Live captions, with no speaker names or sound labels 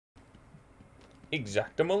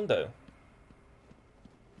Exactamundo.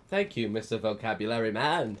 Thank you, Mr. Vocabulary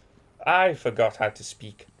Man. I forgot how to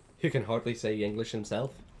speak. Who can hardly say English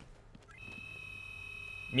himself.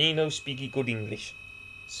 Me no speaky good English.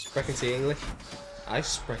 Sprechen Sie English? I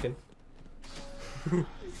sprechen.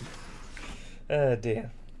 Oh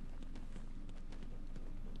dear.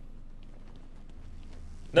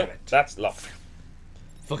 Nope, that's locked.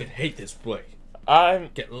 Fucking hate this place. I'm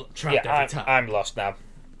Get trapped every time. I'm lost now.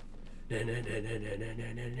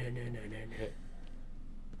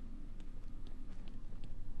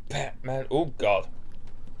 Batman, oh god.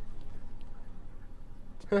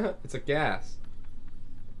 It's a gas.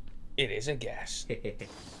 It is a gas.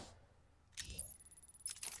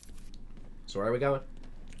 So where are we going?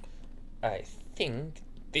 I think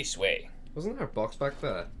this way. Wasn't there a box back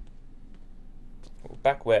there?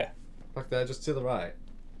 Back where? Back there, just to the right.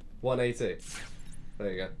 180.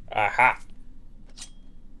 There you go. Aha!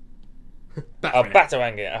 Batarang. A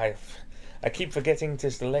batarang. I keep forgetting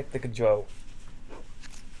to select the control.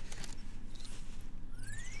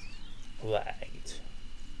 Right.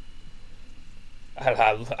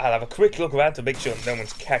 I'll have a quick look around to make sure no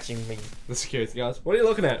one's catching me. The security guards. What are you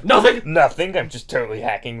looking at? Nothing! Nothing, I'm just totally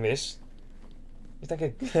hacking this. He's like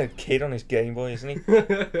a kid on his Game Boy, isn't he?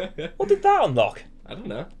 What did that unlock? I don't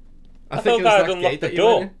know. I think thought it was that had unlocked the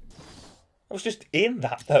door. I was just in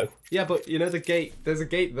that though. Yeah, but you know the gate. There's a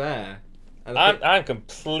gate there. And I'm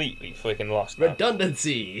completely freaking lost now.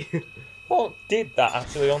 redundancy. What did that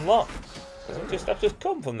actually unlock? Because I've just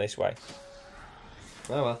come from this way.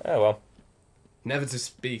 Oh well. Oh well. Never to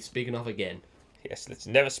speaking of again. Yes, let's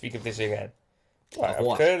never speak of this again. Right, Of I've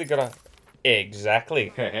what? clearly got a...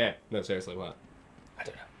 Exactly. Hey. No, seriously, what? I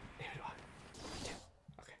don't know. Neither do I.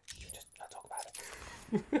 Okay. Just not talk about it.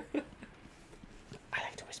 I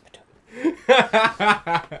like to whisper too.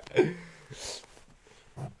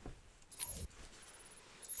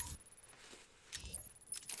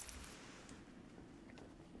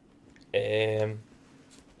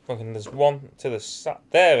 Fucking, there's one to the side.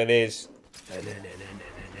 There it is.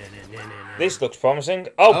 This looks promising.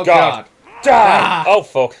 Oh, God. Die! Oh,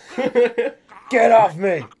 fuck. Get off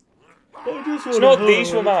me. It's not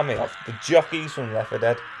these remind me of the jockeys from Left 4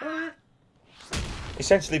 Dead.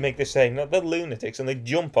 Essentially make the same, not the lunatics, and they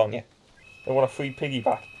jump on you. They want a free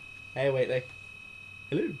piggyback. Hey, wait, they.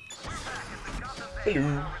 Hello.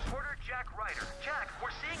 Hello.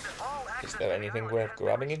 Is there anything worth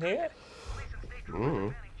grabbing in here?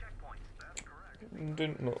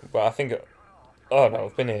 Didn't know, but I think... Oh no,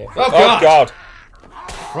 I've been here. Oh, God! God.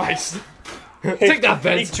 Christ! Take that,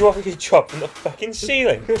 Vince! He dropped from the fucking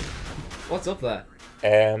ceiling. What's up there?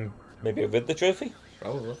 Maybe a Riddler trophy?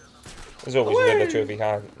 Probably. There's always a Riddler trophy.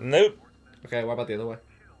 Nope. Okay, what about the other way?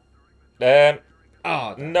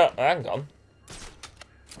 Oh, no, hang on.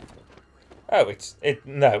 Oh, it's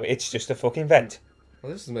just a fucking vent.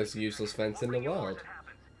 Well, this is the most useless fence in the world.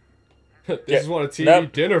 Yeah, This is what a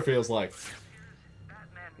TV dinner feels like.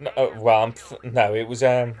 No, well, no, it was,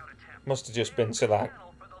 must have just been so that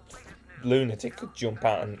lunatic could jump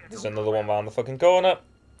out, and there's another one around the fucking corner.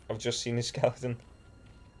 I've just seen his skeleton.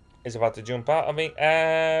 He's about to jump out at me,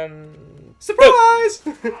 and... Surprise!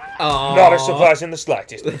 Not a surprise in the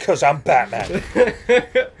slightest, because I'm Batman.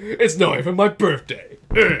 It's not even my birthday.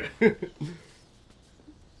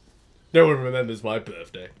 No one remembers my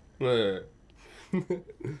birthday. I'm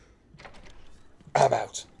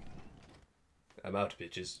out. I'm out,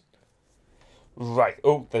 bitches. Right.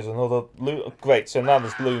 Oh, there's another... Great, so now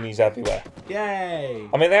there's loonies everywhere. Yay!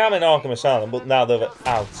 I mean, they are in Arkham Asylum, but now they're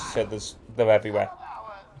out, so they're everywhere.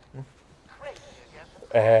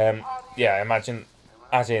 Yeah, I imagine,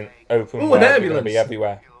 as in open world, they're going to be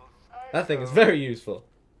everywhere. That thing is very useful.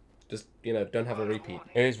 Just, you know, don't have a repeat.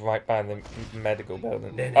 It is right by the medical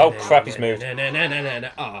building. Oh, crap, he's moved.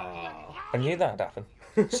 Oh. I knew that'd happen.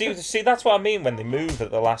 See, that's what I mean when they move at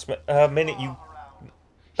the last minute.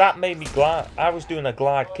 That made me glide. I was doing a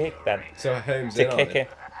glide kick then. So Holmes to in kick on him.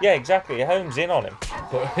 it. Yeah, exactly. Holmes in on him,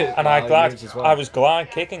 But and I was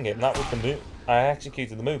glide kicking him. That was the move. I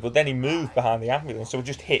executed the move, but then he moved behind the ambulance, so we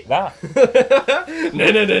just hit that.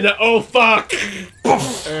 No! Oh fuck!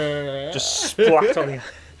 Just splat on him.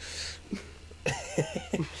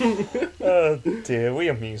 Oh dear, we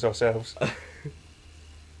amuse ourselves.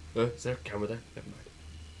 Is there a camera there? Never mind.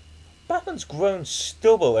 Batman's grown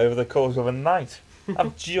stubble over the course of a night.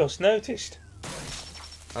 I've just noticed.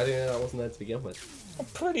 How do you know that wasn't there to begin with? I'm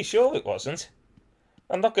pretty sure it wasn't.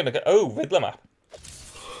 I'm not gonna go. Oh, Riddler map.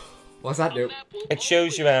 What's that do? It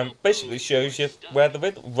shows you, basically shows you where the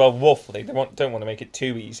Riddler. Well, roughly. They don't want to make it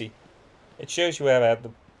too easy. It shows you where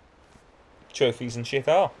the trophies and shit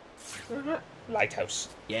are. lighthouse.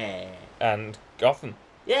 Yeah. And Gotham.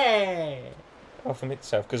 Yeah. Gotham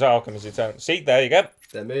itself, because Arkham is its own. See, there you go.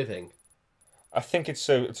 They're moving. I think it's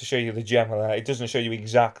so to show you the general. It doesn't show you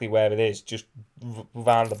exactly where it is, just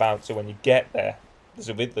roundabout. So when you get there, there's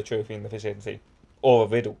a Riddler trophy in the vicinity, or a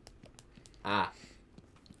riddle. Ah.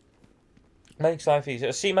 Makes life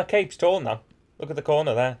easier. See, my cape's torn now. Look at the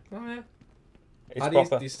corner there. Oh yeah. It's How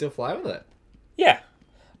proper. do you still fly with it? Yeah,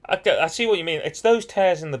 I see what you mean. It's those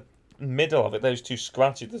tears in the middle of it, those two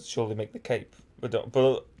scratches that surely make the cape. But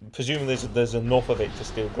presumably there's enough of it to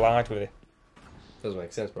still glide with it. Doesn't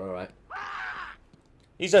make sense, but alright.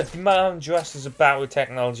 He's a man dressed as a bat with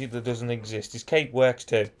technology that doesn't exist. His cape works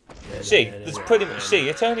too. See, there's pretty much. See,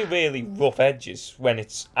 it's only really rough edges when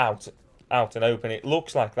it's out and open. It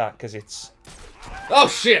looks like that because it's. Oh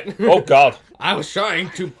shit! Oh god! I was trying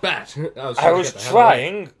to bat. I was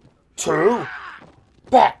trying to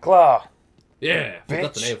BATCLAW. Yeah, bitch.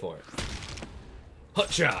 That's the name for it.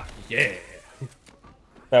 Hotshot. Yeah.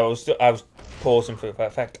 I was pausing for the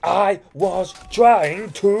effect. I was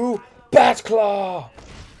trying to BATCLAW.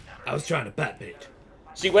 I was trying to bat bait.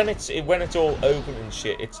 See, when it's all open and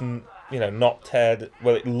shit, it's not teared.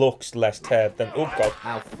 Well, it looks less teared than oh god.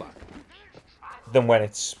 Ow fuck. Than when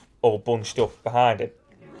it's all bunched up behind it.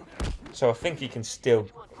 So I think he can still.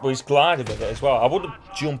 Well, he's gliding with it as well. I wouldn't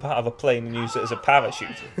jump out of a plane and use it as a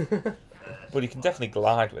parachute, but he can definitely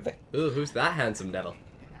glide with it. Ooh, who's that handsome devil?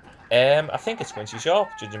 I think it's Quincy Sharp,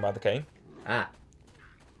 judging by the cane. Ah.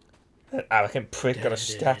 An arrogant prick got a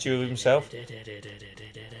statue of himself.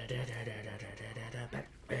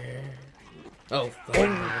 Oh,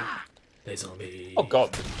 fuck. They saw me. Oh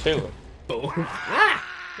god, there's two of them. Boom. Ah!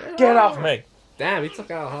 Get off me! Damn, he took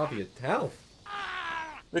out half of your health.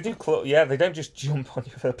 They do, yeah, they don't just jump on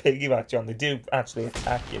you for a piggyback, John. They do actually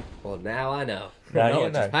attack you. Well, now I know. Now you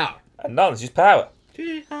Knowledge know. is power. And knowledge is power.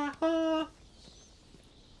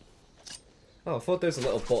 Oh, I thought there was a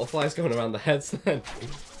little butterflies going around the heads then.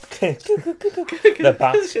 The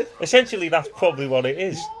bats. Essentially, that's probably what it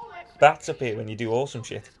is. Bats appear when you do awesome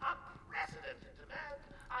shit.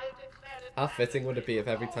 How fitting would it be if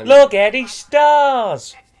every time... Look, Eddie,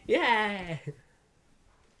 stars! Yeah!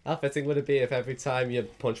 How fitting would it be if every time you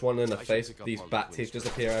punch one in the face, these bat teeth just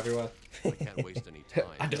appear everywhere? I can't waste any time.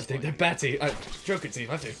 I don't think they're bat teeth. Joker teeth.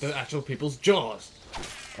 I think they're actual people's jaws.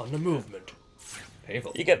 On the movement.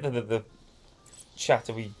 Painful. You get the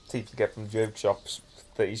chattery teeth you get from joke shops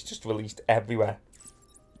that he's just released everywhere.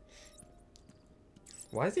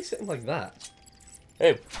 Why is he sitting like that?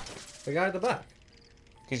 Who? The guy at the back.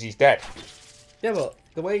 Because he's dead. Yeah, but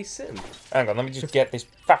the way he's sitting. Hang on, let me just get this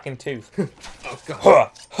fucking tooth. Oh, God. Huh!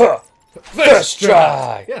 Huh! First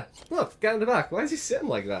try! Yeah, look, guy in the back. Why is he sitting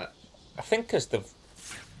like that? I think because they've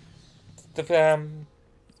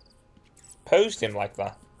posed him like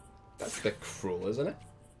that. That's a bit cruel, isn't it?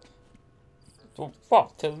 Well,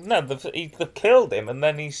 what? No, they've killed him and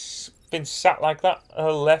then he's been sat like that,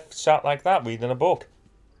 left sat like that, reading a book.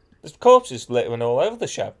 There's corpses littering all over the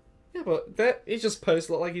show. Yeah, but he's just posed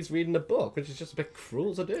to look like he's reading a book, which is just a bit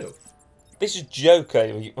cruel to do. This is Joker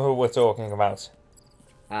who we're talking about.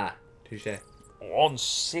 Ah, touche. One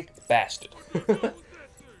sick bastard.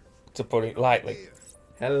 To put it lightly.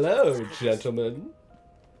 Hello, gentlemen.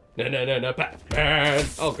 No, Batman.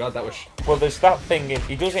 Oh God, that was. Well, there's that thing.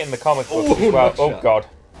 He does it in the comic books as well. Oh God.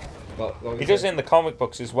 What He does it in the comic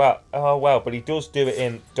books as well. Oh well, but he does do it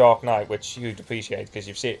in Dark Knight, which you'd appreciate because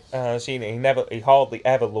you've seen it. He hardly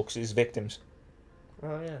ever looks at his victims.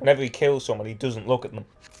 Oh yeah. Whenever he kills someone, he doesn't look at them.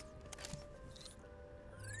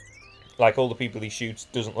 Like all the people he shoots,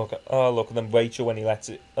 doesn't look at. Oh, look at them. Rachel, when he lets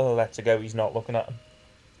her go, he's not looking at them.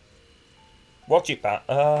 Watch it back.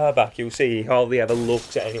 Back. You'll see he hardly ever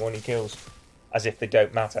looks at anyone he kills, as if they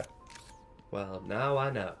don't matter. Well, now I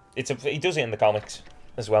know. He does it in the comics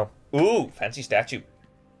as well. Ooh, fancy statue.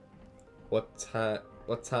 What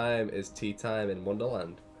time is tea time in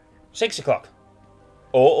Wonderland? 6 o'clock.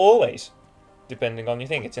 Or always. Depending on your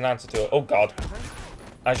thing. It's an answer to it. Oh god.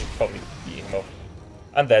 I should probably beat him up.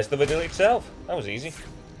 And there's the riddle itself. That was easy.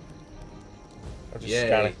 I'll just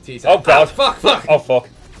scan it. Tea time. Oh god. Ah, fuck! Oh fuck.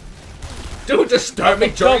 Don't disturb me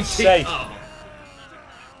For during God's tea. sake. Oh.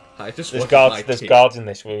 I just There's wanted guards. my There's tea. guards in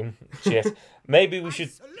this room. Shit. Maybe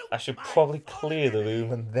I should probably clear the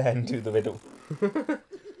room and then do the riddle.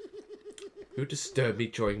 Who disturbed me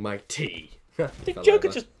during my tea? Did Joker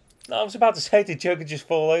just... No, I was about to say, did Joker just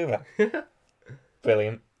fall over?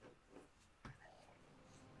 Brilliant.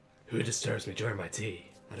 Who disturbs me during my tea?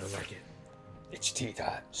 I don't like it. It's tea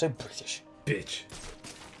time. So British. Bitch.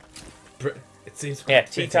 It seems quite Yeah, tea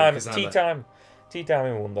fitting, time. 'cause I'm Tea a- time. Tea time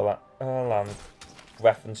in Wonderland. Land.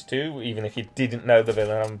 Reference to, even if you didn't know the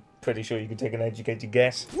villain, I'm pretty sure you can take an educated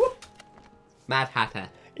guess. Whoop. Mad Hatter.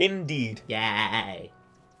 Indeed. Yay.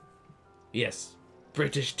 Yes.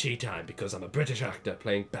 British tea time because I'm a British actor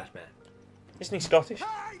playing Batman. Isn't he Scottish?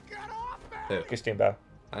 Who? Christian Bale.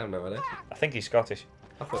 I have no idea. I think he's Scottish.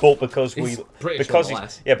 But because he's we, British because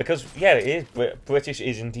nonetheless. he's, yeah, because yeah, it is. British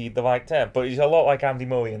is indeed the right term, but he's a lot like Andy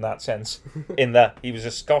Murray in that sense, in that he was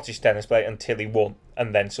a Scottish tennis player until he won,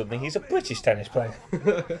 and then suddenly he's a British tennis player.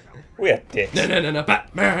 We are dicks. No,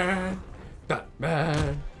 Batman,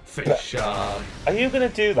 Batman, fish shot. Are you gonna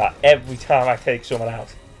do that every time I take someone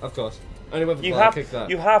out? Of course. Only with You blind have. kick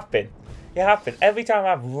that. You have been. You have been. Every time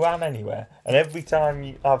I've ran anywhere, and every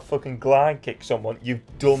time I've fucking glide kicked someone, you've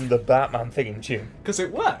done the Batman theme tune. Because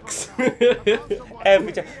it works.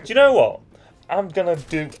 Every time. Do you know what? I'm gonna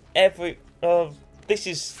do every. This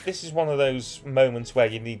is one of those moments where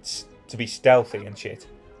you need to be stealthy and shit.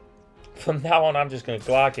 From now on, I'm just gonna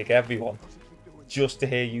glide kick everyone, just to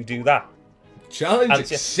hear you do that. Challenge And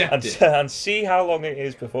accepted. and see how long it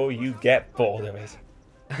is before you get bored of it.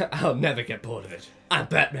 I'll never get bored of it. I'm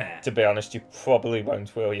Batman. To be honest, you probably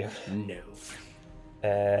won't, will you?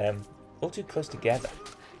 No. All too close together.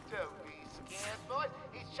 Don't be scared, boy.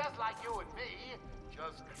 He's just like you and me.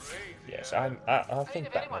 Just crazy. Yes, I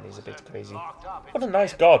think Batman is a bit crazy. What a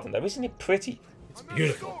nice garden, though. Isn't it pretty? It's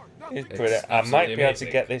beautiful. It's It's pretty. I might absolutely be able to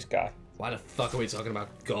amazing. get this guy. Why the fuck are we talking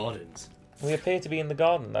about gardens? We appear to be in the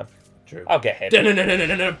garden, though. True. I'll get him.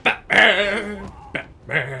 No, Batman!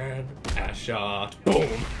 Batman! Ass shot. Boom!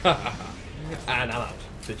 And I'm out.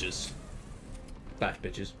 Bitches. Bat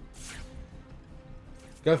bitches.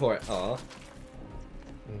 Go for it. Aw.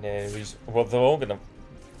 No, he's... Well, they're all gonna...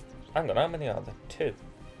 Hang on, how many are there? 2.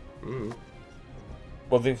 Mm.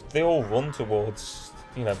 Well, they all run towards,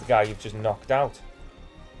 you know, the guy you've just knocked out.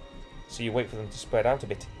 So you wait for them to spread out a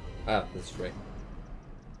bit. Ah, that's right.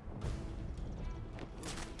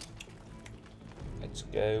 Let's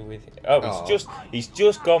go with... Oh, Aw. he's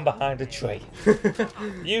just gone behind a tree.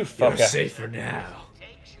 You fucker. You're safer now.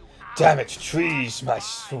 Damn it, trees, my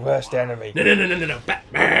worst enemy. No,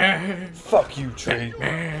 Batman! Fuck you, tree.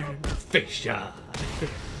 Batman! Face shot.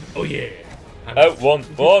 Oh yeah. Oh,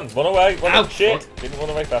 run away. Ow, Shit, fuck. didn't run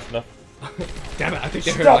away fast enough. Damn it, I think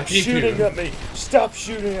they hurt Stop my PQ. shooting at me. Stop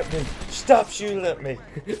shooting at me. Stop shooting at me.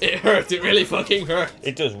 It hurt, it really fucking hurt.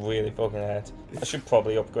 It does really fucking hurt. I should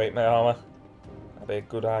probably upgrade my armor. That'd be a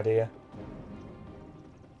good idea.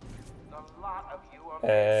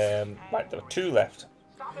 Right, there are 2 left.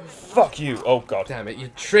 Fuck you. Oh, God. Damn it, you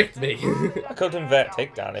tricked me. I could invert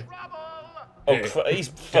takedown him. Oh, Hey. he's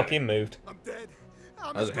fucking moved. I'm dead.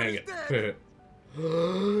 I'm I was as good hanging. as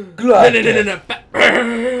dead. Glide.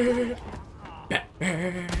 Batman!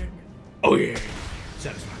 Batman! Oh yeah!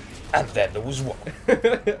 Satisfying. And then there was one.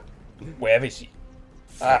 Where is he?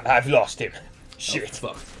 I've lost him. Shit.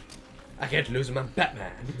 Oh, fuck. I can't lose him, I'm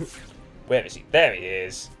Batman. Where is he? There he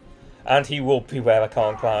is. And he will be where I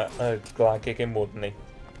can't glide kick him, wouldn't he?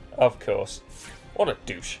 Of course. What a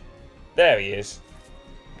douche. There he is.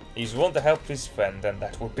 He's run to help his friend, and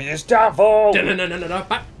that will be his downfall. No,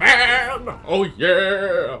 Batman! Oh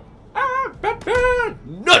yeah! Ah, Batman!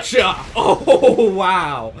 Nutshot! Oh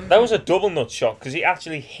wow! That was a double nut shot because he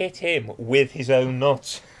actually hit him with his own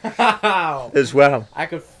nuts Wow! as well. I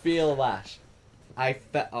could feel that.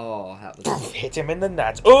 Oh, that was. Hit him in the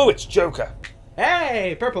nuts. Oh, it's Joker.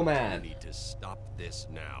 Hey, Purple Man! Need to stop this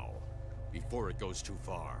now, before it goes too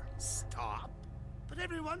far. Stop. But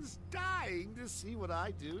everyone's dying to see what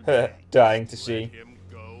I do next. Dying to see. Let him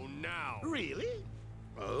go now. Really?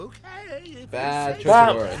 Okay. If Bad you say choice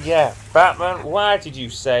of words. Yeah, Batman, why did you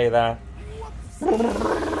say that?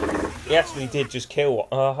 He actually did just kill one.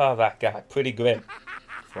 Oh, that guy. Pretty grim.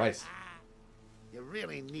 Twice. You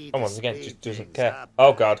really need And to once again, speed just doesn't things care. up.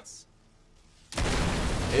 Oh, God.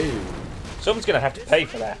 Ew. Someone's going to have to pay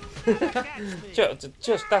for that.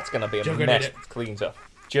 Just that's going to be a Joker mess did it. that cleans up.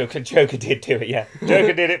 Joker did do it, yeah.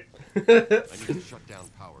 Joker did it. I need to shut down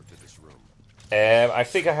power to this room. I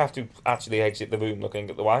think I have to actually exit the room looking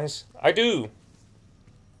at the wires. I do.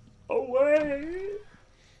 Away.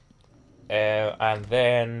 And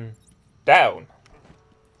then down.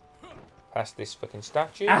 Past this fucking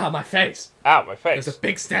statue. Ah, my face! Out my face. There's a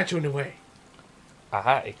big statue in the way.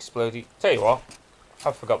 Aha, exploded. Tell you what,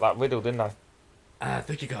 I forgot that riddle, didn't I? I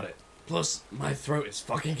think you got it. Plus, my throat is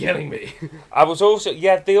fucking killing me. I was also,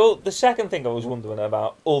 yeah, the second thing I was wondering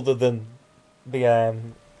about, other than the,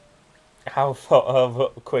 how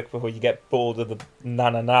quick before you get bored of the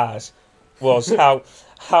na-na-nas, was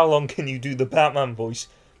how long can you do the Batman voice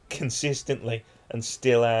consistently and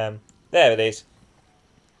still, there it is.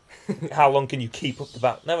 How long can you keep up the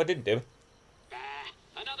bat? No, I didn't do it.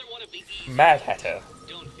 Another one of the Mad Hatter.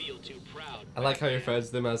 Don't I like how he refers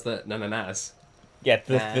to them as the na-na-nas. Yeah,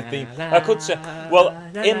 the theme. I could say, well,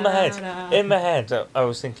 in my head, I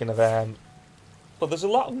was thinking of well, there's a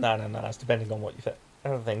lot of na-na-nas depending on what you think.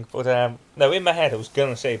 I think, but no, in my head I was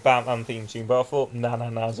gonna say Batman theme tune, but I thought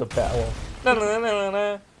na-na-na's a better one.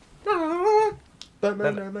 Na-na-na-na-na.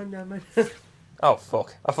 Oh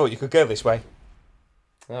fuck! I thought you could go this way.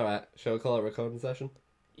 All right, shall we call it a recording session?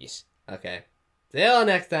 Yes. Okay. See you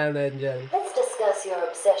next time, ladies and gentlemen. Let's discuss your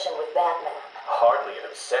obsession with Batman. Hardly an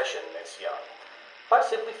obsession, Miss Young. I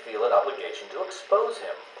simply feel an obligation to expose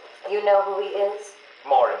him. You know who he is?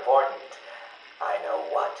 More important, I know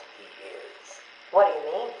what he is. What do you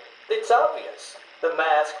mean? It's obvious. The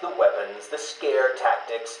mask, the weapons, the scare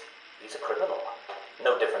tactics. He's a criminal.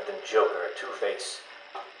 No different than Joker, Two-Face,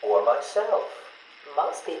 or myself.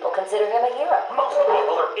 Most people consider him a hero. Most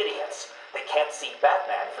people are idiots. They can't see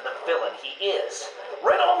Batman for the villain he is.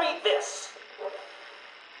 Riddle me this.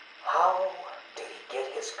 How did he get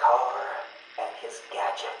his car and his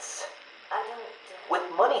gadgets? I don't... With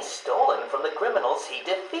money stolen from the criminals he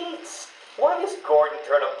defeats. Why does Gordon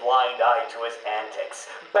turn a blind eye to his antics?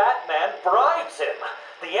 Batman bribes him.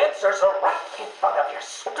 The answers are right in front of your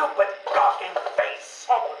stupid, gawking face.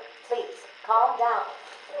 Edward, please, calm down.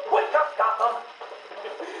 Wake up, Gotham!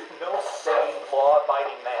 No sane,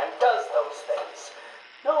 law-abiding man does those things.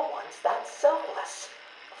 No one's that selfless.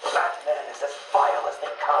 Batman is as vile as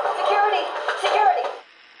they come. Security! Security!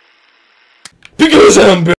 Because I'm